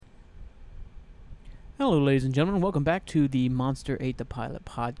Hello, ladies and gentlemen. Welcome back to the Monster Ate the Pilot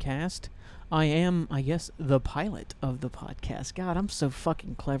podcast. I am, I guess, the pilot of the podcast. God, I'm so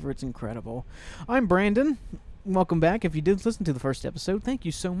fucking clever. It's incredible. I'm Brandon. Welcome back. If you did listen to the first episode, thank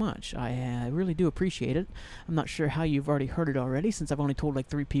you so much. I really do appreciate it. I'm not sure how you've already heard it already, since I've only told like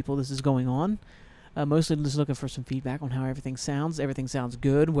 3 people this is going on. Mostly just looking for some feedback on how everything sounds. Everything sounds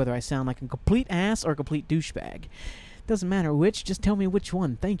good, whether I sound like a complete ass or a complete douchebag. Doesn't matter which, just tell me which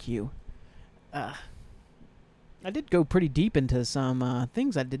one. Thank you. I did go pretty deep into some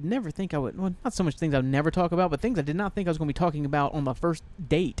things I did never think I would. Well, not so much things I would never talk about, but things I did not think I was going to be talking about on my first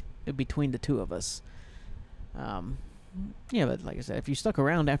date between the two of us. Yeah, but like I said, if you stuck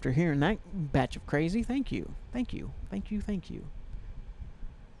around after hearing that batch of crazy, thank you. Thank you. Thank you. Thank you.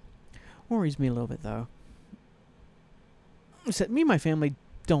 Worries me a little bit, though. So, me and my family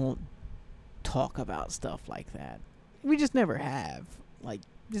don't talk about stuff like that. We just never have. Like,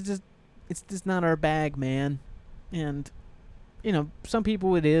 it's just not our bag, man. And, you know, some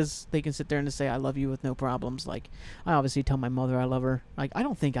people it is. They can sit there and just say, I love you with no problems. Like, I obviously tell my mother I love her. Like, I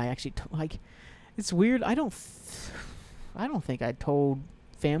don't think I actually, like, it's weird. I don't think I told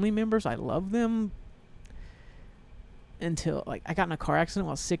family members I love them until, like, I got in a car accident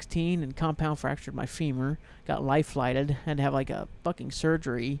when I was 16 and compound fractured my femur. Got life flighted. Had to have, like, a fucking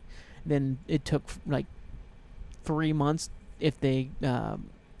surgery. Then it took, like, 3 months if they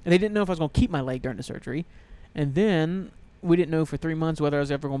didn't know if I was going to keep my leg during the surgery. And then we didn't know for 3 months whether I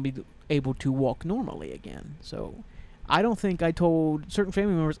was ever going to be able to walk normally again. So I don't think I told certain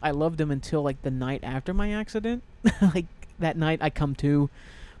family members I loved them until like the night after my accident. Like that night I come to,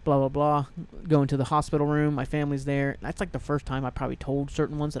 blah, blah, blah, go into the hospital room. My family's there. That's like the first time I probably told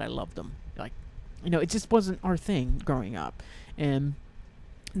certain ones that I loved them. Like, you know, it just wasn't our thing growing up. And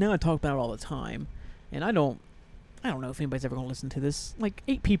now I talk about it all the time. And I don't know if anybody's ever going to listen to this. Like,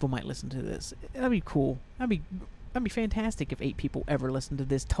 8 people might listen to this. That'd be cool. That'd be fantastic if 8 people ever listened to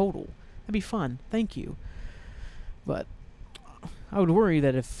this total. That'd be fun. Thank you. But I would worry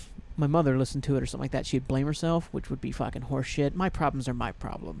that if my mother listened to it or something like that, she'd blame herself, which would be fucking horseshit. My problems are my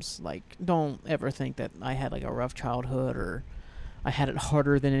problems. Like, don't ever think that I had, like, a rough childhood or I had it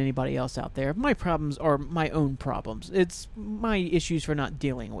harder than anybody else out there. My problems are my own problems. It's my issues for not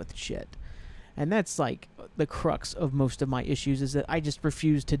dealing with shit. And that's, like, the crux of most of my issues is that I just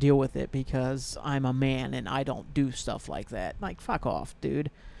refuse to deal with it because I'm a man and I don't do stuff like that. Like, fuck off, dude.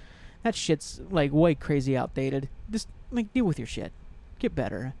 That shit's, like, way crazy outdated. Just, like, deal with your shit. Get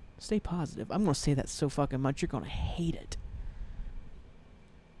better. Stay positive. I'm going to say that so fucking much, you're going to hate it.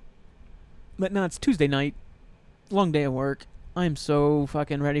 But no, it's Tuesday night. Long day of work. I'm so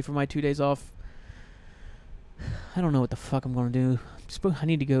fucking ready for my 2 days off. I don't know what the fuck I'm going to do. I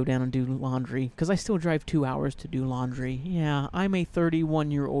need to go down and do laundry, because I still drive 2 hours to do laundry. Yeah, I'm a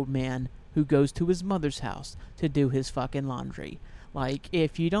 31-year-old man who goes to his mother's house to do his fucking laundry. Like,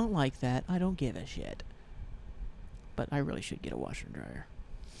 if you don't like that, I don't give a shit. But I really should get a washer and dryer.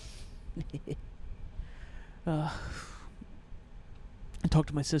 I talked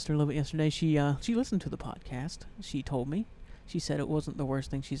to my sister a little bit yesterday. She listened to the podcast. She told me. She said it wasn't the worst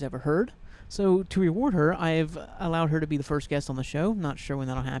thing she's ever heard. So, to reward her, I've allowed her to be the first guest on the show. Not sure when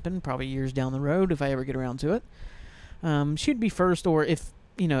that'll happen. Probably years down the road if I ever get around to it. She'd be first, or if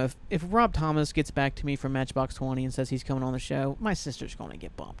Rob Thomas gets back to me from Matchbox 20 and says he's coming on the show, my sister's going to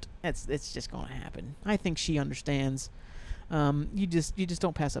get bumped. It's just going to happen. I think she understands. You just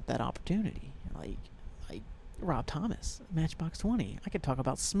don't pass up that opportunity. Like Rob Thomas, Matchbox 20. I could talk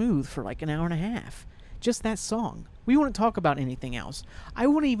about Smooth for like an hour and a half. Just that song. We wouldn't talk about anything else. I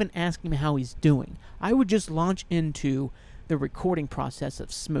wouldn't even ask him how he's doing. I would just launch into the recording process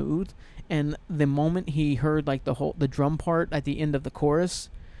of Smooth, and the moment he heard like the drum part at the end of the chorus,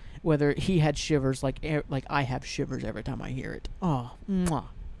 whether he had shivers like I have shivers every time I hear it. Oh, mwah,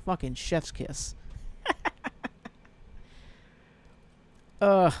 fucking chef's kiss.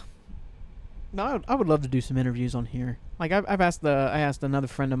 No, I would love to do some interviews on here. Like I asked another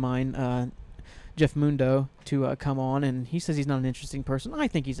friend of mine, Jeff Mundo, to come on, and he says he's not an interesting person. I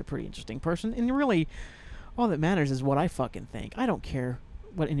think he's a pretty interesting person, and really, all that matters is what I fucking think. I don't care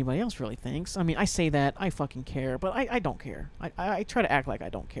what anybody else really thinks. I mean, I say that, I fucking care, but I don't care. I try to act like I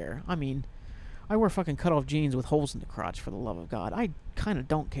don't care. I mean, I wear fucking cut-off jeans with holes in the crotch, for the love of God. I kind of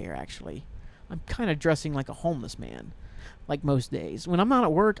don't care, actually. I'm kind of dressing like a homeless man, like most days. When I'm not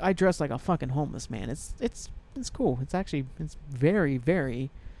at work, I dress like a fucking homeless man. It's cool. It's very,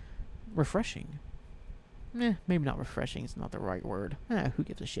 very refreshing. Maybe not refreshing. It's not the right word. Who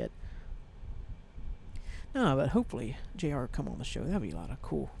gives a shit? No, but hopefully JR will come on the show. That'd be a lot of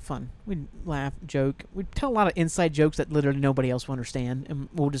cool fun. We'd laugh, joke. We'd tell a lot of inside jokes that literally nobody else will understand, and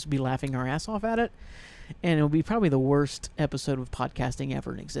we'll just be laughing our ass off at it. And it'll be probably the worst episode of podcasting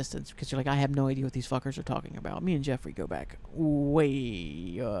ever in existence, because you're like, I have no idea what these fuckers are talking about. Me and Jeffrey go back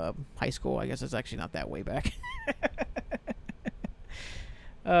way high school. I guess it's actually not that way back.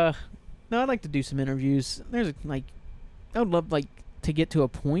 No, I'd like to do some interviews. I would love to get to a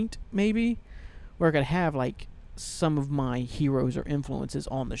point maybe where I could have some of my heroes or influences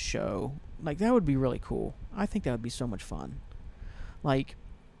on the show. That would be really cool. I think that would be so much fun.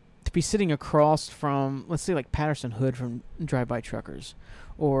 To be sitting across from, let's say, Patterson Hood from Drive-By Truckers,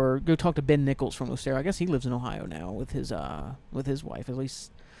 or go talk to Ben Nichols from Lucero. I guess he lives in Ohio now with his wife, at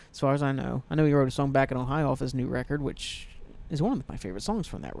least as far as I know. I know he wrote a song back in Ohio off his new record, which is one of my favorite songs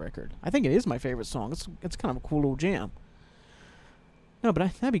from that record. I think it is my favorite song. It's kind of a cool little jam. No,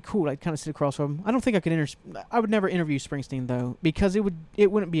 but that'd be cool. I'd kind of sit across from him. I don't think I could I would never interview Springsteen, though, because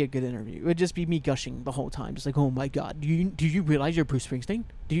it wouldn't be a good interview. It would just be me gushing the whole time, just oh my God, do you realize you're Bruce Springsteen?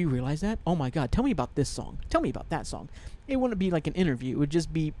 Do you realize that? Oh my God, tell me about this song. Tell me about that song. It wouldn't be like an interview. It would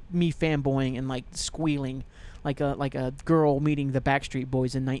just be me fanboying and squealing like a girl meeting the Backstreet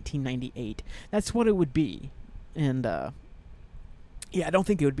Boys in 1998. That's what it would be, and yeah, I don't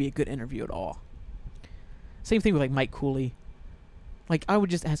think it would be a good interview at all. Same thing with Mike Cooley. I would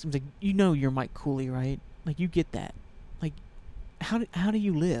just ask him, you're Mike Cooley, right? You get that. How do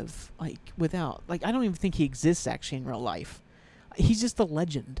you live, without... I don't even think he exists, actually, in real life. He's just a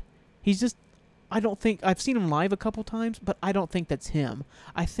legend. I don't think... I've seen him live a couple times, but I don't think that's him.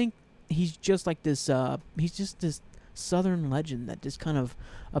 I think he's just this... he's just this southern legend that just kind of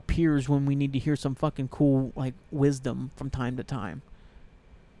appears when we need to hear some fucking cool, wisdom from time to time.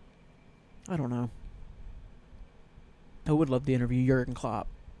 I don't know. I would love to interview Jurgen Klopp.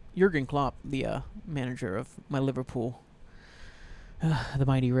 Jurgen Klopp, the manager of my Liverpool, the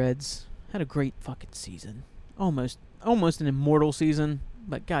Mighty Reds, had a great fucking season. Almost an immortal season,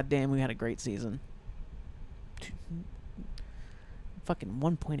 but goddamn, we had a great season. Fucking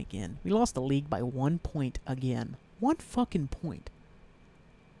 1 point again. We lost the league by 1 point again. 1 fucking point.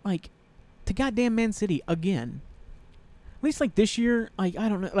 To goddamn Man City again. At least this year, I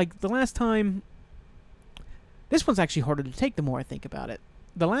don't know, the last time... This one's actually harder to take the more I think about it.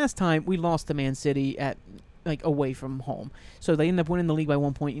 The last time we lost to Man City at away from home, so they ended up winning the league by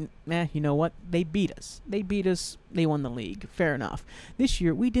 1 point. You know what? They beat us. They won the league. Fair enough. This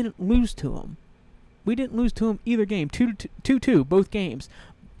year we didn't lose to them. We didn't lose to them either game. 2-2 both games.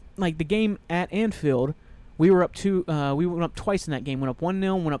 The game at Anfield, we were up we went up twice in that game. Went up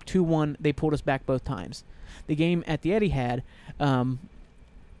 1-0. Went up 2-1. They pulled us back both times. The game at the Etihad,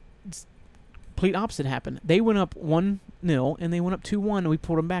 complete opposite happened. They went up 1-0 and they went up 2-1 and we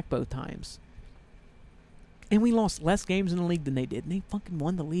pulled them back both times. And we lost less games in the league than they did. And they fucking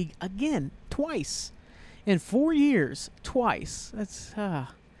won the league again, twice. In 4 years, twice. That's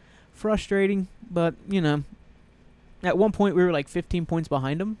frustrating, but at one point we were 15 points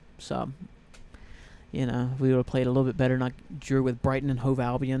behind them. So, we would have played a little bit better, not drew with Brighton and Hove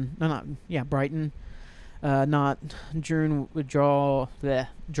Albion. Brighton. Not drawn with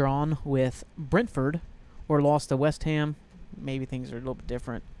Brentford, or lost to West Ham. Maybe things are a little bit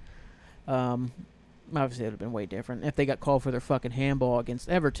different. Obviously, it would have been way different. If they got called for their fucking handball against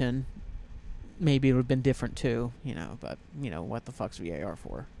Everton, maybe it would have been different too, But, what the fuck's VAR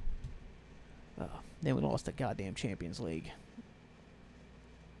for? Then we lost the goddamn Champions League.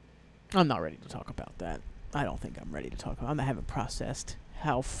 I'm not ready to talk about that. I don't think I'm ready to talk about it. I haven't processed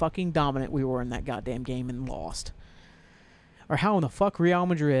how fucking dominant we were in that goddamn game and lost. Or how in the fuck Real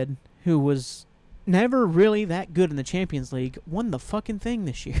Madrid, who was never really that good in the Champions League, won the fucking thing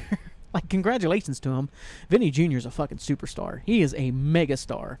this year. Congratulations to him. Vinny Jr. is a fucking superstar. He is a mega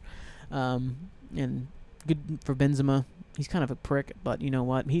star. And good for Benzema. He's kind of a prick, but you know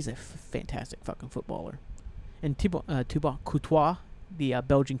what? He's a fantastic fucking footballer. And Thibaut Courtois, the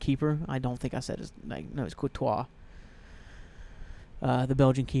Belgian keeper. I don't think I said his name. No, it's Courtois. The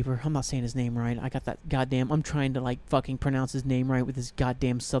Belgian keeper. I'm not saying his name right. I got that goddamn... I'm trying to, fucking pronounce his name right with his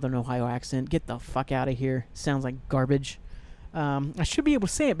goddamn Southern Ohio accent. Get the fuck out of here. Sounds like garbage. I should be able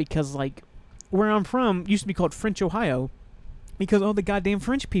to say it because, where I'm from used to be called French Ohio because all the goddamn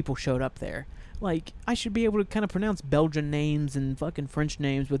French people showed up there. I should be able to kind of pronounce Belgian names and fucking French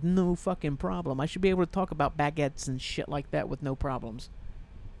names with no fucking problem. I should be able to talk about baguettes and shit like that with no problems.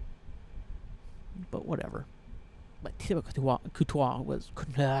 But whatever. But Courtois was...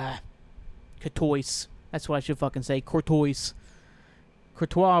 Courtois. That's what I should fucking say. Courtois.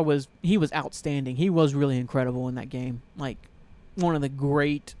 Courtois was outstanding. He was really incredible in that game. One of the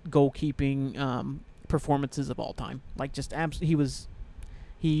great goalkeeping performances of all time. Like, just he was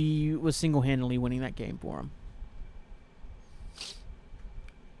single-handedly winning that game for him.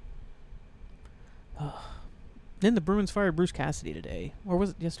 Then the Bruins fired Bruce Cassidy today. Or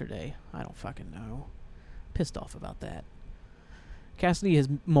was it yesterday? I don't fucking know. Pissed off about that. Cassidy has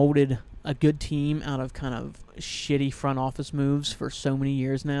molded a good team out of kind of shitty front office moves for so many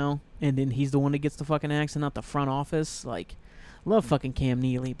years now. And then he's the one that gets the fucking axe and not the front office. Like, love fucking Cam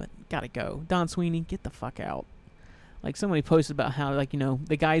Neely, but gotta go. Don Sweeney, get the fuck out. Like, somebody posted about how, like, you know,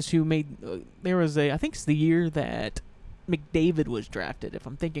 the guys who made... there was I think it's the year that McDavid was drafted, if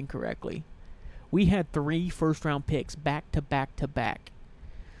I'm thinking correctly. We had 3 first-round picks back to back to back.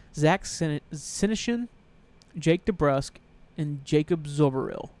 Zach Senyshyn, Jake DeBrusk, and Jacob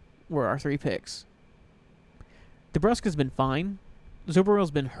Zoboril were our 3 picks. DeBrusk has been fine.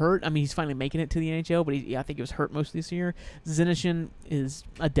 Zoboril's been hurt. I mean, he's finally making it to the NHL, but I think he was hurt most of this year. Senyshyn is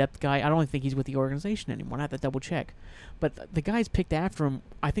a depth guy. I don't even think he's with the organization anymore. I have to double check. But the guys picked after him,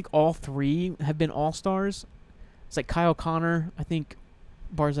 I think all 3 have been all-stars. It's like Kyle Connor, I think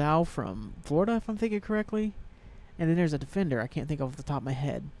Barzal from Florida, if I'm thinking correctly. And then there's a defender I can't think of off the top of my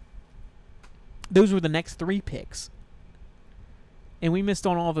head. Those were the next 3 picks. And we missed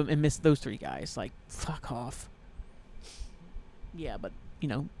on all of them and missed those 3 guys. Like, fuck off. Yeah, but, you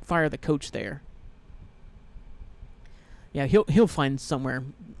know, fire the coach there. Yeah, he'll find somewhere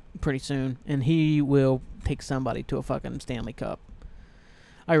pretty soon, and he will take somebody to a fucking Stanley Cup.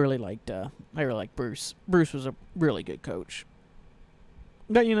 I really liked Bruce. Bruce was a really good coach.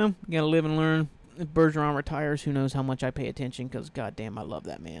 But, you know, you gotta live and learn. If Bergeron retires, who knows how much I pay attention, because goddamn, I love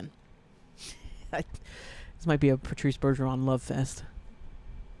that man. This might be a Patrice Bergeron love fest.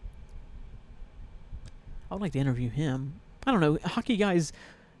 I would like to interview him. I don't know, hockey guys,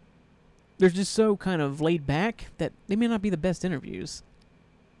 they're just so kind of laid back that they may not be the best interviews.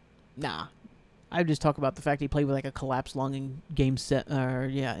 Nah. I would just talk about the fact he played with like a collapsed lung in in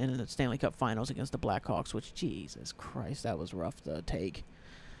the Stanley Cup Finals against the Blackhawks, which, Jesus Christ, that was rough to take.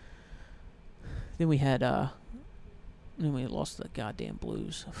 Then we had, then we lost the goddamn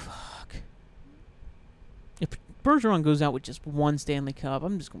Blues. Fuck. If Bergeron goes out with just 1 Stanley Cup,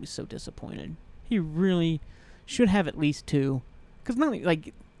 I'm just going to be so disappointed. He really should have at least 2. Because not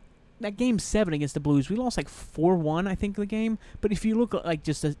like that game 7 against the Blues, we lost like 4-1, I think, the game. But if you look at like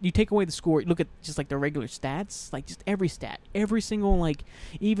just you take away the score, you look at just like the regular stats, like just every stat, every single, like,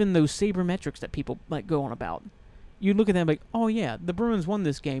 even those sabermetrics that people like go on about. You look at them like, oh yeah, the Bruins won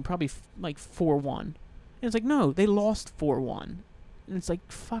this game probably like 4-1. And it's like, no, they lost 4-1. And it's like,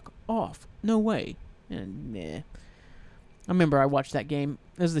 fuck off. No way. And nah. I remember I watched that game.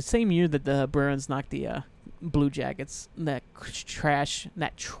 It was the same year that the Bruins knocked the Blue Jackets, that trash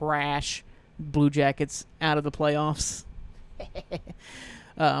Blue Jackets, out of the playoffs.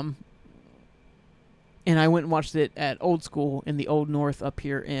 And I went and watched it at Old School in the Old North up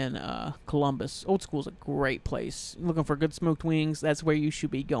here in Columbus. Old School's a great place. Looking for good smoked wings, that's where you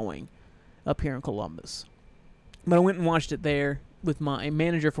should be going up here in Columbus. But I went and watched it there with my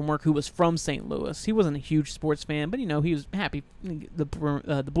manager from work who was from St. Louis. He wasn't a huge sports fan, but, you know, he was happy the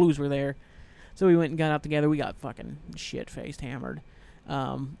Blues were there. So we went and got out together. We got fucking shit-faced, hammered.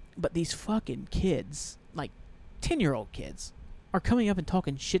 But these fucking kids, like 10-year-old kids, are coming up and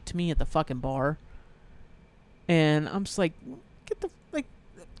talking shit to me at the fucking bar. And I'm just like,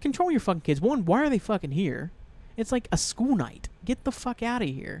 control your fucking kids. 1, why are they fucking here? It's like a school night. Get the fuck out of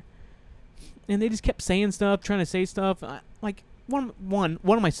here. And they just kept saying stuff, trying to say stuff. Like, what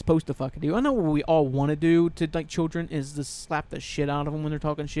am I supposed to fucking do? I know what we all want to do to, like, children is to slap the shit out of them when they're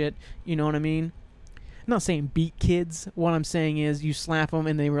talking shit. You know what I mean? I'm not saying beat kids. What I'm saying is you slap them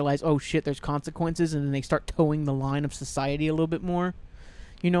and they realize, oh shit, there's consequences, and then they start towing the line of society a little bit more.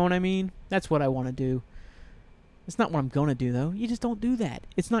 You know what I mean? That's what I want to do. It's not what I'm going to do, though. You just don't do that.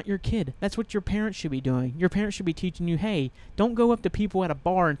 It's not your kid. That's what your parents should be doing. Your parents should be teaching you, hey, don't go up to people at a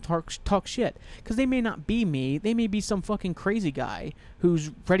bar and talk shit. Because they may not be me. They may be some fucking crazy guy who's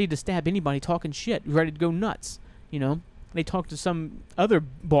ready to stab anybody talking shit, ready to go nuts. You know? They talk to some other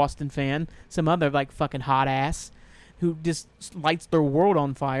Boston fan, some other, like, fucking hot ass who just lights their world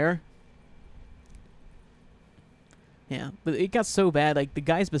on fire. Yeah, but it got so bad. Like, the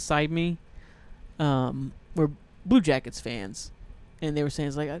guys beside me were Blue Jackets fans, and they were saying,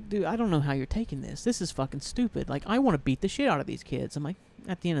 it's like, dude, I don't know how you're taking this. This is fucking stupid. Like, I want to beat the shit out of these kids. I'm like,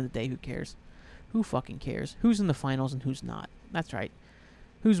 at the end of the day, who cares? Who fucking cares? Who's in the finals and who's not? That's right.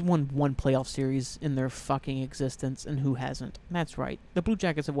 Who's won 1 playoff series in their fucking existence and who hasn't? That's right. The Blue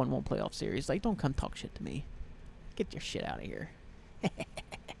Jackets have won 1 playoff series. Like, don't come talk shit to me. Get your shit out of here.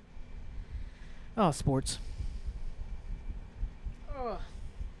 Oh, sports. Oh.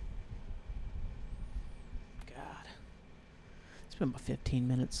 been about 15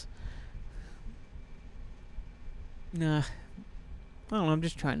 minutes. Nah, I don't know.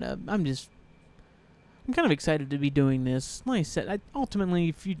 I'm kind of excited to be doing this. Like I said,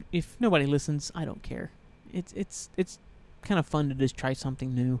 ultimately, if nobody listens, I don't care. It's kind of fun to just try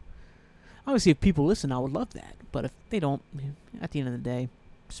something new. Obviously, if people listen, I would love that. But if they don't, at the end of the day,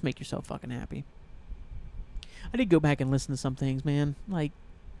 just make yourself fucking happy. I did go back and listen to some things, man. Like,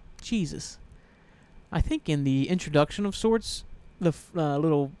 Jesus. I think in the introduction of sorts, the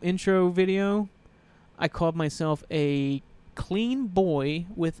little intro video, I called myself a clean boy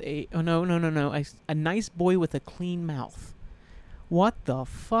with a... Oh, no. A nice boy with a clean mouth. What the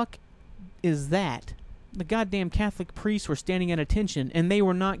fuck is that? The goddamn Catholic priests were standing at attention, and they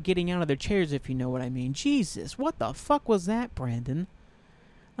were not getting out of their chairs, if you know what I mean. Jesus, what the fuck was that, Brandon?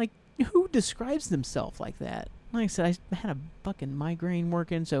 Like, who describes themselves like that? Like I said, I had a fucking migraine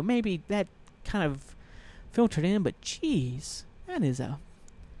working, so maybe that kind of filtered in, but jeez, that is a...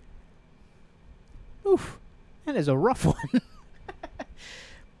 Oof, that is a rough one.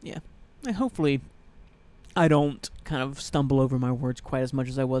 Yeah, and hopefully I don't kind of stumble over my words quite as much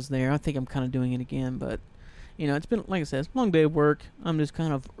as I was there. I think I'm kind of doing it again, but, you know, it's been, like I said, it's a long day of work. I'm just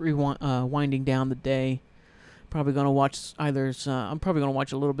kind of winding down the day. Probably going to watch I'm probably going to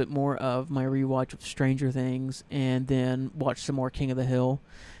watch a little bit more of my rewatch of Stranger Things, and then watch some more King of the Hill.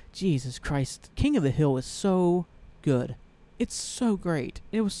 Jesus Christ, King of the Hill is so good. It's so great.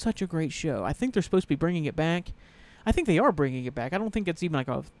 It was such a great show. I think they're supposed to be bringing it back. I think they are bringing it back. I don't think it's even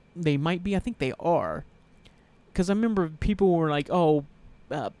like they might be. I think they are. Because I remember people were like, oh,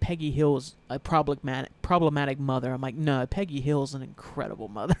 Peggy Hill's a problematic mother. I'm like, no, Peggy Hill's an incredible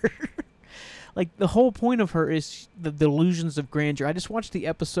mother. Like, the whole point of her is the delusions of grandeur. I just watched the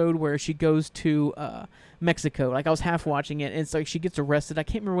episode where she goes to Mexico. Like, I was half watching it, and it's like she gets arrested. I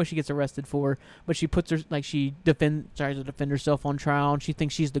can't remember what she gets arrested for, but she puts her, like, tries to defend herself on trial, and she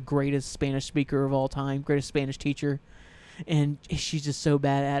thinks she's the greatest Spanish speaker of all time, greatest Spanish teacher. And she's just so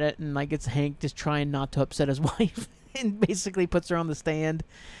bad at it, and, like, it's Hank just trying not to upset his wife, and basically puts her on the stand,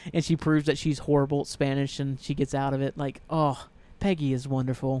 and she proves that she's horrible at Spanish, and she gets out of it. Like, oh, Peggy is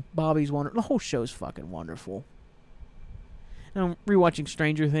wonderful. Bobby's wonderful. The whole show's fucking wonderful. And I'm rewatching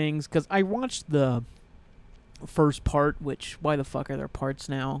Stranger Things, because I watched the first part, which, why the fuck are there parts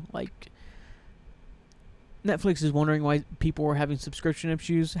now? Like, Netflix is wondering why people were having subscription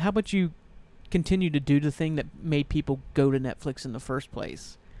issues. How about you continue to do the thing that made people go to Netflix in the first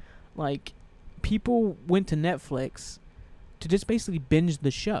place? Like, people went to Netflix to just basically binge the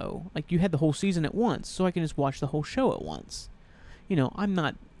show. Like, you had the whole season at once, so I can just watch the whole show at once. You know, I'm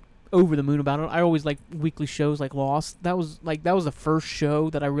not over the moon about it. I always like weekly shows like Lost. That was the first show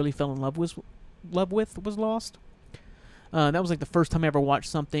that I really fell in love with was Lost. That was like the first time I ever watched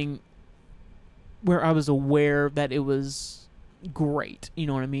something where I was aware that it was great. You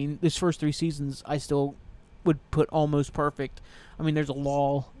know what I mean? These first 3 seasons, I still would put almost perfect. I mean, there's a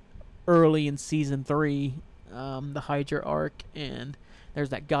lull early in season 3, the Hydra arc, and there's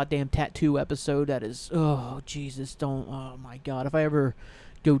that goddamn tattoo episode that is, oh, Jesus, oh my God. If I ever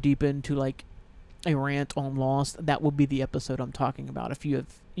go deep into, like, a rant on Lost, that will be the episode I'm talking about. If you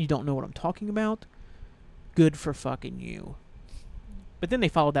don't know what I'm talking about, good for fucking you. But then they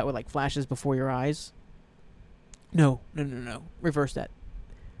followed that with, like, Flashes Before Your Eyes. No. Reverse that.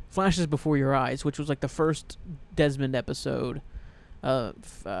 Flashes Before Your Eyes, which was, like, the first Desmond episode of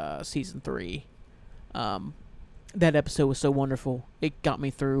season 3. That episode was so wonderful. It got me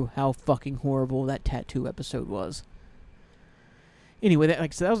through how fucking horrible that tattoo episode was. Anyway, that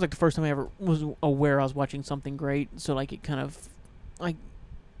was like the first time I ever was aware I was watching something great. So, like, it kind of, like,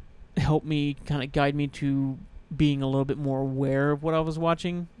 helped me, kind of guide me to being a little bit more aware of what I was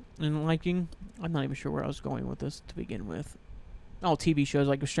watching and liking. I'm not even sure where I was going with this to begin with. All TV shows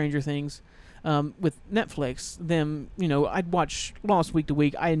like Stranger Things. With Netflix, I'd watch Lost week to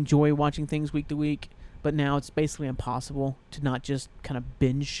week. I enjoy watching things week to week. But now it's basically impossible to not just kind of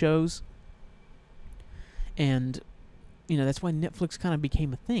binge shows. And, that's why Netflix kind of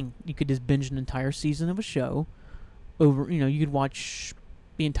became a thing. You could just binge an entire season of a show over, you could watch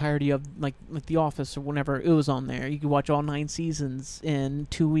the entirety of, like The Office or whenever it was on there. You could watch all 9 seasons in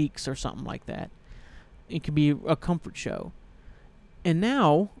 2 weeks or something like that. It could be a comfort show. And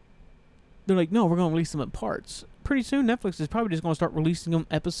now, they're like, no, we're going to release them in parts. Pretty soon, Netflix is probably just going to start releasing them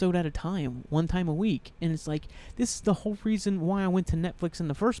episode at a time, 1 time a week. And it's like, this is the whole reason why I went to Netflix in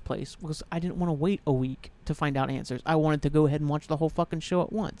the first place, because I didn't want to wait a week to find out answers. I wanted to go ahead and watch the whole fucking show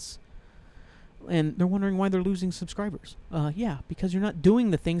at once. And they're wondering why they're losing subscribers. Yeah, because you're not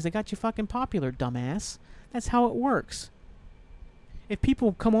doing the things that got you fucking popular, dumbass. That's how it works. If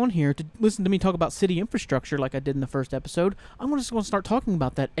people come on here to listen to me talk about city infrastructure like I did in the first episode, I'm just going to start talking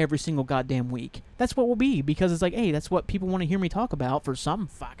about that every single goddamn week. That's what will be, because it's like, hey, that's what people want to hear me talk about for some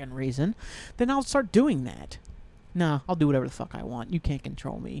fucking reason. Then I'll start doing that. Nah, I'll do whatever the fuck I want. You can't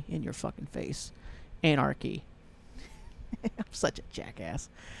control me in your fucking face. Anarchy. I'm such a jackass.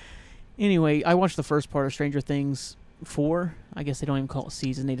 Anyway, I watched the first part of Stranger Things 4. I guess they don't even call it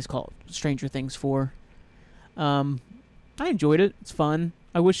season. They just call it Stranger Things 4. I enjoyed it. It's fun.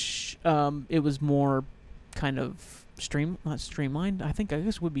 I wish it was more kind of not streamlined. I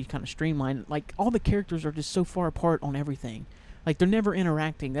guess it would be kind of streamlined. Like, all the characters are just so far apart on everything. Like, they're never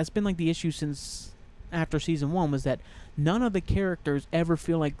interacting. That's been like the issue since after season 1, was that none of the characters ever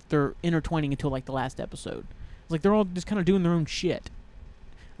feel like they're intertwining until like the last episode. It's like they're all just kind of doing their own shit.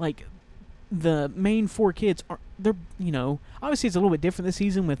 Like, the main 4 kids they're, you know, obviously it's a little bit different this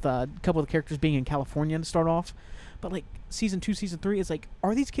season with a couple of the characters being in California to start off. But like season 2, season 3, it's like,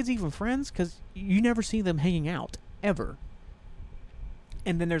 are these kids even friends? Because you never see them hanging out ever.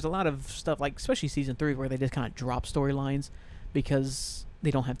 And then there's a lot of stuff, like especially season 3, where they just kind of drop storylines because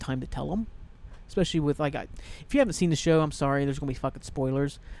they don't have time to tell them. Especially with, like, if you haven't seen the show, I'm sorry, there's gonna be fucking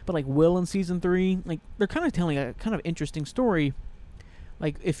spoilers. But like Will in season 3, like, they're kind of telling a kind of interesting story.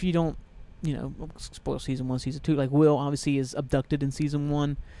 Like, if you don't, you know, spoil season 1, season 2. Like, Will obviously is abducted in season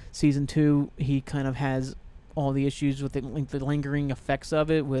 1. Season 2, he kind of has all the issues with like, the lingering effects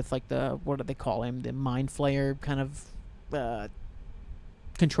of it, with like the, what do they call him, the mind flayer kind of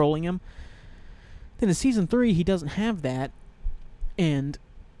controlling him. Then in season 3, he doesn't have that, and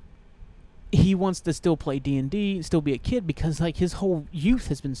he wants to still play D&D, still be a kid, because like his whole youth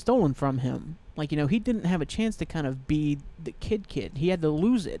has been stolen from him. Like, you know, he didn't have a chance to kind of be the kid. He had to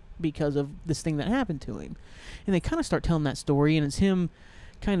lose it because of this thing that happened to him. And they kind of start telling that story, and it's him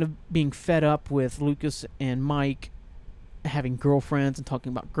kind of being fed up with Lucas and Mike having girlfriends and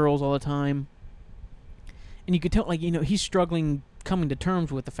talking about girls all the time. And you could tell, like, you know, he's struggling coming to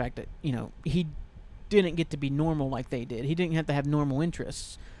terms with the fact that, you know, he didn't get to be normal like they did. He didn't have to have normal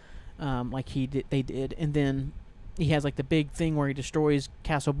interests like they did. And then he has like the big thing where he destroys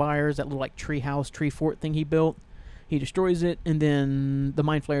Castle Byers, that little like tree fort thing he built. He destroys it, and then the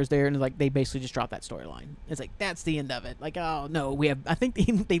Mind Flayer's there, and like they basically just drop that storyline. It's like, that's the end of it. Like, oh no, I think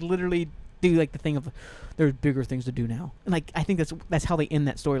they literally do like the thing of, there's bigger things to do now. And like, I think that's how they end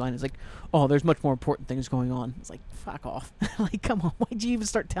that storyline. It's like, oh, there's much more important things going on. It's like, fuck off. Like, come on, why'd you even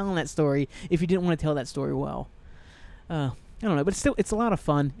start telling that story if you didn't want to tell that story well? I don't know, but it's a lot of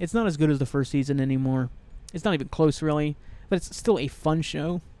fun. It's not as good as the first season anymore. It's not even close, really, but it's still a fun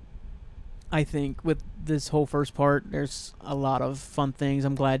show. I think with this whole first part, there's a lot of fun things.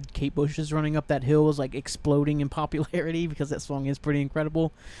 I'm glad Kate Bush is running up that hill, is like exploding in popularity, because that song is pretty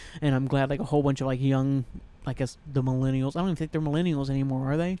incredible. And I'm glad like a whole bunch of like young, I guess the millennials, I don't even think they're millennials anymore,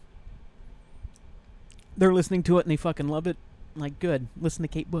 are they? They're listening to it and they fucking love it. Like, good. Listen to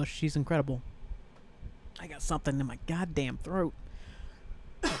Kate Bush. She's incredible. I got something in my goddamn throat.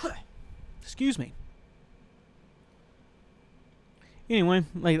 Excuse me. Anyway,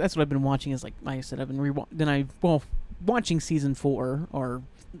 like, that's what I've been watching. Is like I said, I've been watching season 4, or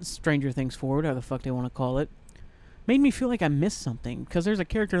Stranger Things 4, whatever the fuck they want to call it. Made me feel like I missed something, because there's a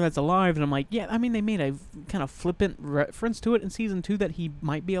character that's alive, and I'm like, yeah, I mean, they made a kind of flippant reference to it in season 2 that he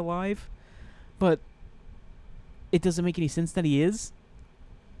might be alive, but it doesn't make any sense that he is,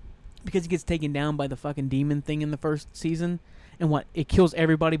 because he gets taken down by the fucking demon thing in the first season, and it kills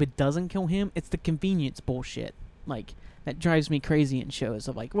everybody but doesn't kill him. It's the convenience bullshit. Like, that drives me crazy in shows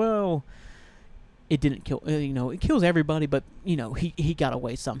of like, well, it didn't kill, you know, it kills everybody, but, you know, he got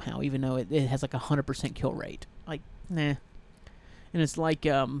away somehow, even though it has like 100% kill rate. Like, nah. And it's like,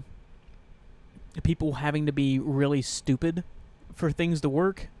 people having to be really stupid for things to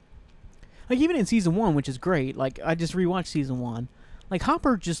work. Like, even in season 1, which is great, like, I just rewatched season 1. Like,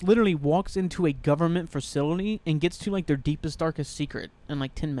 Hopper just literally walks into a government facility and gets to, like, their deepest, darkest secret in,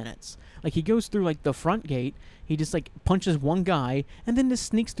 like, 10 minutes. Like, he goes through, like, the front gate, he just, like, punches one guy, and then just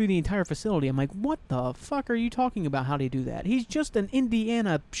sneaks through the entire facility. I'm like, what the fuck are you talking about? How do you do that? He's just an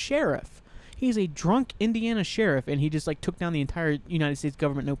Indiana sheriff. He's a drunk Indiana sheriff, and he just, like, took down the entire United States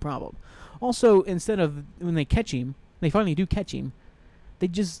government, no problem. Also, instead of, when they catch him, they finally do catch him, they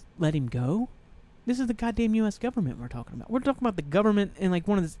just let him go? This is the goddamn U.S. government we're talking about. We're talking about the government in, like,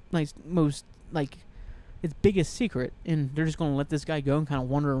 one of the most, like, its biggest secret, and they're just going to let this guy go and kind of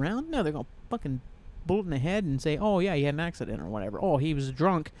wander around? No, they're going to fucking bullet in the head and say, oh, yeah, he had an accident or whatever. Oh, he was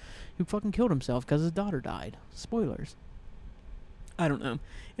drunk. He fucking killed himself because his daughter died. Spoilers. I don't know.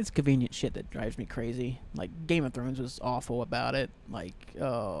 It's convenient shit that drives me crazy. Like, Game of Thrones was awful about it. Like,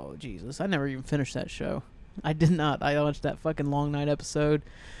 oh, Jesus. I never even finished that show. I did not. I watched that fucking Long Night episode,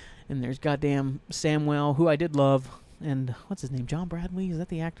 and there's goddamn Samwell, who I did love, and what's his name? John Bradley? Is that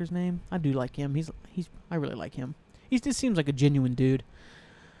the actor's name? I do like him. I really like him. He just seems like a genuine dude.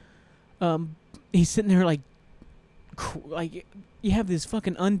 He's sitting there like you have this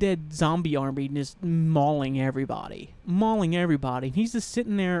fucking undead zombie army just mauling everybody. He's just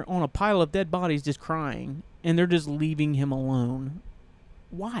sitting there on a pile of dead bodies just crying, and they're just leaving him alone.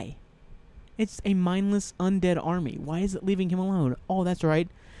 Why? It's a mindless undead army. Why is it leaving him alone? Oh, that's right.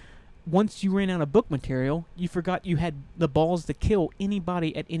 Once you ran out of book material, you forgot you had the balls to kill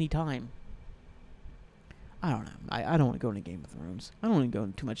anybody at any time. I don't know. I don't want to go into Game of Thrones. I don't want to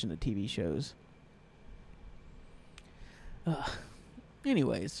go too much into TV shows.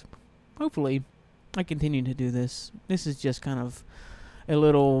 Anyways, hopefully I continue to do this. This is just kind of a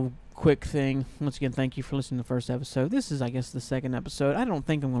little quick thing. Once again, thank you for listening to the first episode. This is, I guess, the second episode. I don't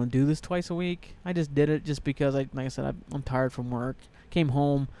think I'm going to do this twice a week. I just did it just because, like I said, I'm tired from work. Came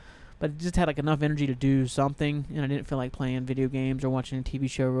home, but just had like enough energy to do something, and I didn't feel like playing video games or watching a TV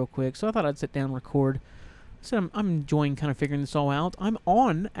show real quick. So I thought I'd sit down and record. So I'm enjoying kind of figuring this all out.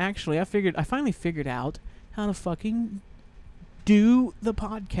 Actually, I finally figured out how to fucking do the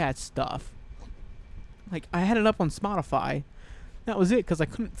podcast stuff. Like, I had it up on Spotify. That was it, because I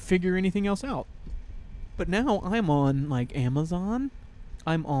couldn't figure anything else out. But now I'm on, like, Amazon.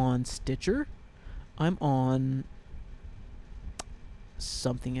 I'm on Stitcher. I'm on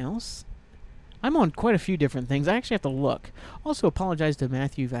something else. I'm on quite a few different things. I actually have to look. Also, apologize to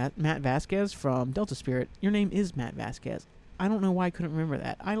Matt Vasquez from Delta Spirit. Your name is Matt Vasquez. I don't know why I couldn't remember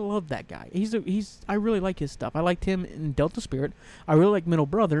that. I love that guy. I really like his stuff. I liked him in Delta Spirit. I really like Middle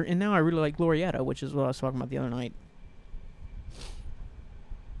Brother, and now I really like Glorietta, which is what I was talking about the other night.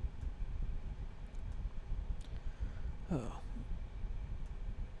 Oh.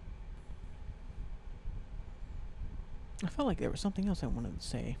 I felt like there was something else I wanted to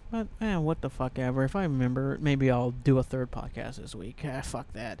say, but what the fuck ever. If I remember, maybe I'll do a third podcast this week.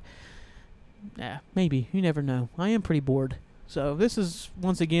 Fuck that. Maybe. You never know. I am pretty bored. So this was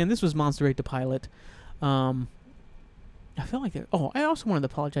Monster 8 the pilot. I felt like I also wanted to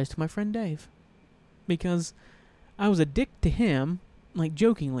apologize to my friend Dave, because I was a dick to him, like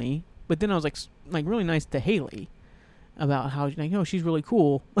jokingly, but then I was like really nice to Haley about how, like, oh, she's really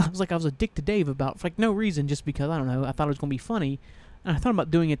cool. I was a dick to Dave about, for like no reason, just because, I don't know, I thought it was gonna be funny, and I thought about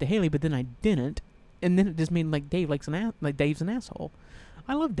doing it to Haley, but then I didn't, and then it just made like Dave's an asshole.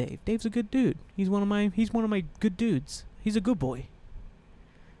 I love Dave. Dave's a good dude. He's one of my good dudes. He's a good boy.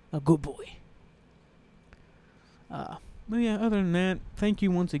 A good boy. But yeah, other than that, thank you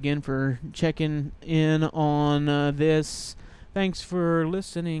once again for checking in on this. Thanks for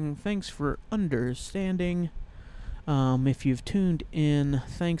listening. Thanks for understanding. If you've tuned in,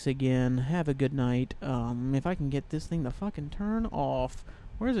 thanks again. Have a good night. If I can get this thing to fucking turn off.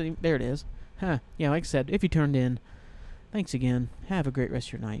 Where is it? There it is. Huh. Yeah, like I said, if you turned in, thanks again. Have a great rest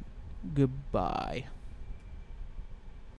of your night. Goodbye.